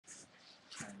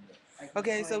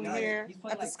Okay, so we're here He's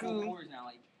played at the like school. Quarters now,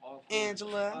 like all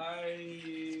Angela,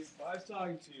 I was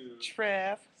talking to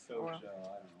Trev, Coach, I don't know.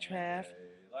 Trev.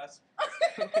 Last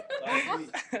week.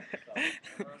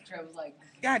 Trev was like,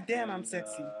 God damn, I'm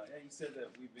sexy. Yeah, he said that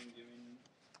we've been giving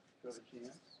Coach a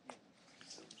chance.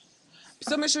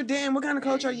 So, Mr. Dan, what kind of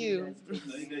coach are you?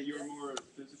 That you're more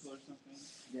physical or something?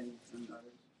 then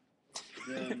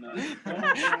Then,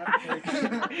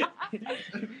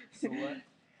 so what?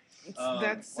 That's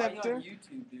Why you Scepter. on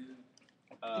YouTube, dude?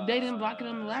 They didn't block it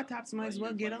on the laptop, so might as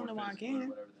well get on it while I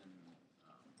can.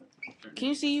 Can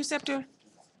you see you, Scepter?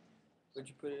 What'd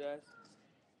you put it as?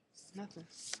 Nothing.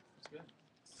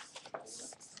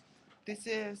 This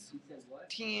is He said what?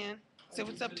 10. So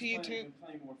what's up to you two?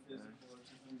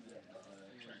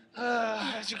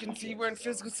 As you can see, we're in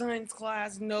physical science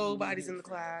class. Nobody's in the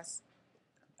class.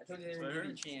 I told you they didn't give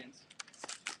you a chance.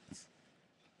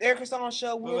 Eric Song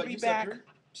Show will be back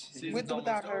with or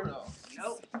without her.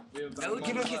 Nope. No,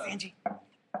 give him a kiss, Angie. I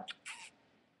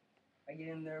get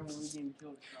in there when we getting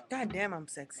killed. God damn, I'm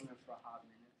sexy. For a hot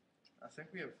minute. I think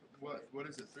we have, what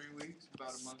is it, 3 weeks? About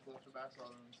a month left of basketball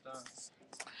and it's done.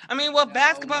 I mean, well,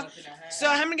 basketball. Month and a half. So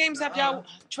how many games have y'all,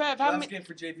 Trev? How Last many? game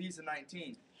for JV is the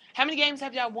 19th. How many games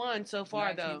have y'all won so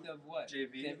far, though? 19th of what?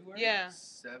 JV? February? Yeah.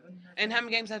 7? And how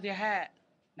many games have you had?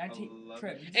 19. 11.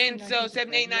 Trev, you And said so 19th of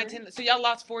 7, 8, 9, February? 10. So y'all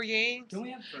lost 4 games. Don't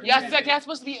we have? Y'all suck. Y'all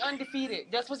supposed to be undefeated.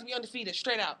 Y'all supposed to be undefeated,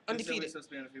 straight out, We're undefeated. supposed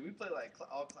to be undefeated. We play like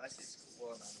all classes.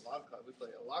 Well, not a lot of classes. We play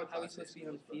a lot of How are we classes. supposed to be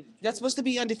undefeated? Y'all supposed to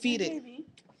be undefeated.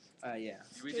 Yeah.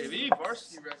 JV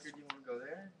varsity record. You want to go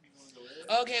there? You want to go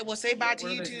there? Okay, well, say bye to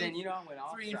Well, you then two. you know I went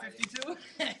off. 3 and Friday. 52.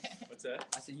 What's that?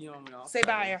 I said you know I went off. Say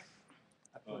bye.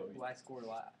 I put, well, I scored a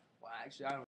lot. Well, actually, I don't.